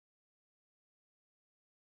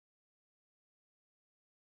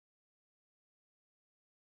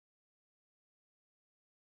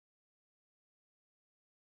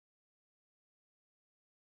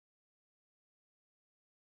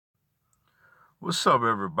What's up,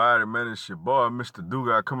 everybody, man? It's your boy, Mr.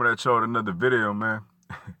 Dugai, coming at y'all with another video, man.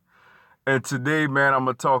 And today, man, I'm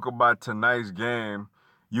gonna talk about tonight's game.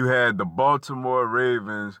 You had the Baltimore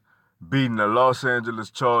Ravens beating the Los Angeles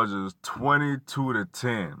Chargers 22 to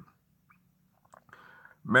 10.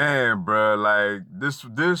 Man, bro, like this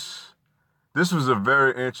was a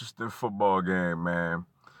very interesting football game, man.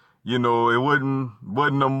 It wasn't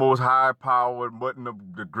the most high powered,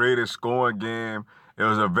 wasn't the greatest scoring game. It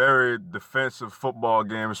was a very defensive football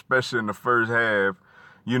game, especially in the first half.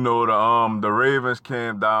 The Ravens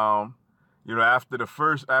came down. After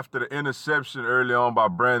the interception early on by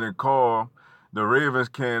Brandon Carr, the Ravens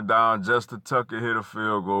came down. Justin Tucker hit a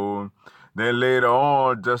field goal. Then later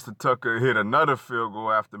on, Justin Tucker hit another field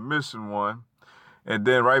goal after missing one. And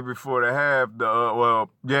then right before the half,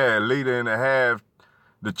 later in the half,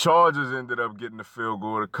 the Chargers ended up getting the field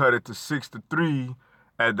goal to cut it to 6-3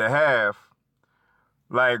 at the half.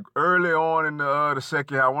 Like early on in the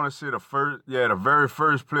second half, I want to say the very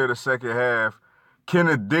first play of the second half,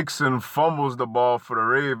 Kenneth Dixon fumbles the ball for the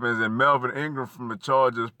Ravens, and Melvin Ingram from the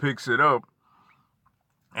Chargers picks it up.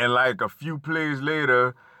 And like a few plays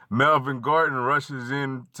later, Melvin Gordon rushes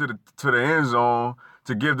in to the end zone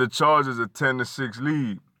to give the Chargers a 10-6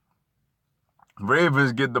 lead.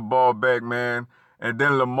 Ravens get the ball back, man. And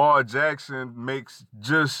then Lamar Jackson makes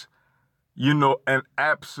just, an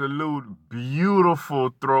absolute beautiful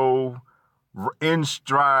throw in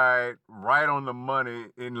stride, right on the money,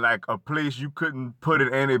 in like a place you couldn't put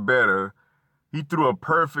it any better. He threw a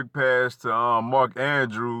perfect pass to Mark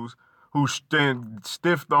Andrews, who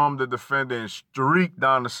stiff-armed the defender and streaked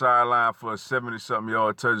down the sideline for a 70-something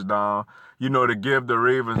yard touchdown, to give the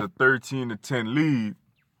Ravens a 13-10 lead.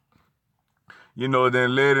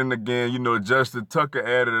 Then later in the game, Justin Tucker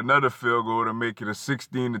added another field goal to make it a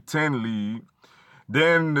 16-10 lead.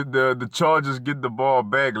 Then the Chargers get the ball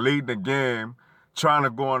back late in the game, trying to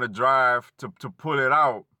go on a drive to pull it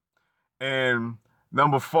out. And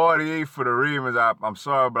number 48 for the Ravens, I'm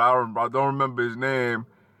sorry, but I don't remember his name.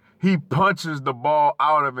 He punches the ball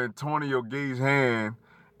out of Antonio Gates' hand,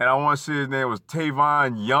 and I want to say his name was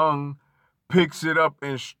Tavon Young, picks it up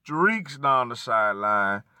and streaks down the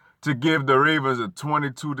sideline to give the Ravens a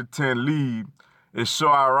 22-10 lead. It's so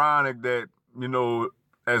ironic that,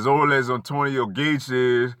 as old as Antonio Gates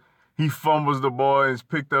is, he fumbles the ball and is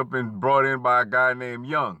picked up and brought in by a guy named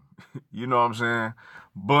Young. You know what I'm saying?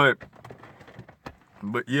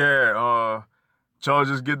 But yeah,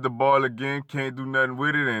 Chargers get the ball again, can't do nothing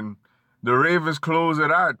with it, and the Ravens close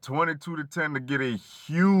it out 22-10 to get a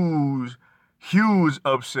huge, huge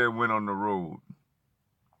upset win on the road.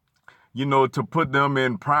 To put them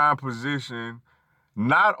in prime position,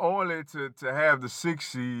 not only to have the 6th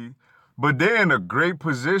seed, but they're in a great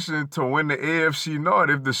position to win the AFC North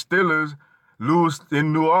if the Steelers lose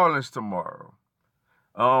in New Orleans tomorrow.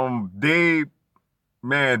 The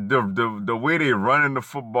way they running the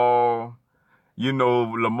football,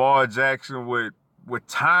 Lamar Jackson with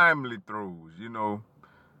timely throws,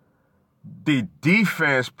 the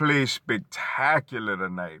defense played spectacular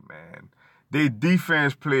tonight, man. Their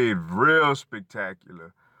defense played real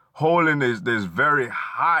spectacular, holding this very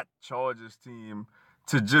hot Chargers team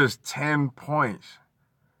to just 10 points.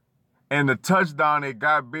 And the touchdown they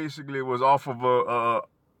got basically was off of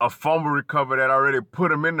a fumble recovery that already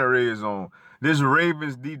put them in the red zone. This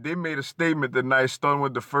Ravens, they made a statement tonight, starting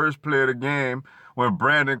with the first play of the game when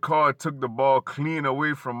Brandon Carr took the ball clean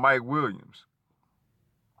away from Mike Williams.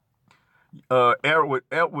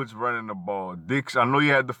 Edwards running the ball. Dixon, I know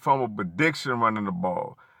you had the fumble, but Dixon running the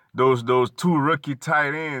ball. Those two rookie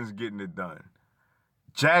tight ends getting it done.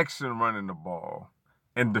 Jackson running the ball.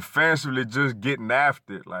 And defensively just getting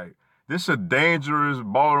after it. Like, this is a dangerous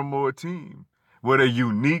Baltimore team with a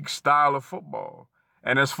unique style of football.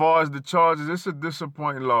 And as far as the Chargers, it's a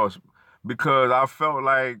disappointing loss because I felt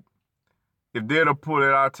like if they'd have pulled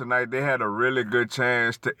it out tonight, they had a really good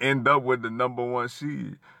chance to end up with the number 1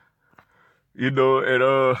 seed. They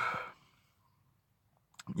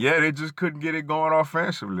just couldn't get it going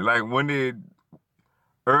offensively. Like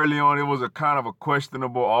early on, it was a kind of a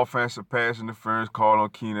questionable offensive pass interference call on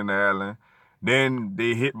Keenan Allen. Then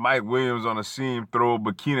they hit Mike Williams on a seam throw,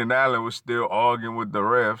 but Keenan Allen was still arguing with the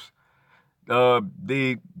refs.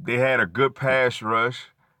 They had a good pass rush.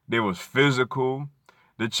 They was physical.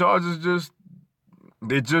 The Chargers just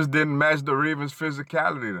didn't match the Ravens'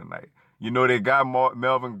 physicality tonight. They got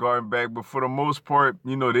Melvin Gordon back, but for the most part,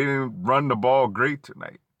 they didn't run the ball great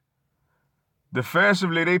tonight.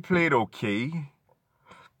 Defensively, they played okay.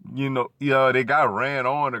 They got ran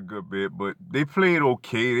on a good bit, but they played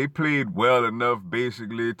okay. They played well enough,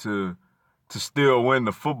 basically, to still win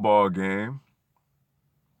the football game.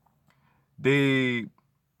 they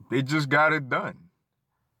they just got it done.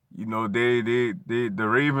 You know, the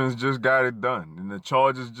Ravens just got it done, and the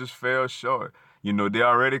Chargers just fell short. You know, they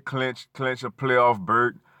already clinched a playoff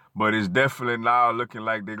berth, but it's definitely now looking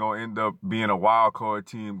like they're gonna end up being a wild card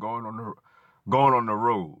team going on the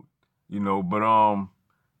road. You know, but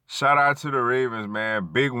shout out to the Ravens, man.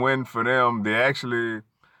 Big win for them. They actually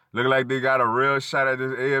look like they got a real shot at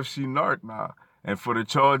this AFC North now. And for the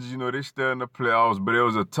Chargers, you know, they still in the playoffs, but it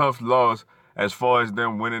was a tough loss as far as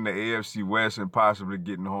them winning the AFC West and possibly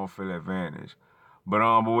getting home field advantage.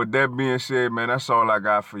 But with that being said, man, that's all I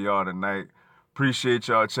got for y'all tonight. Appreciate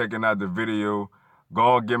y'all checking out the video. Go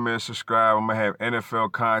on, give me a subscribe. I'm gonna have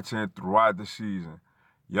NFL content throughout the season.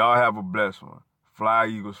 Y'all have a blessed one. Fly,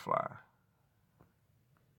 Eagles, fly.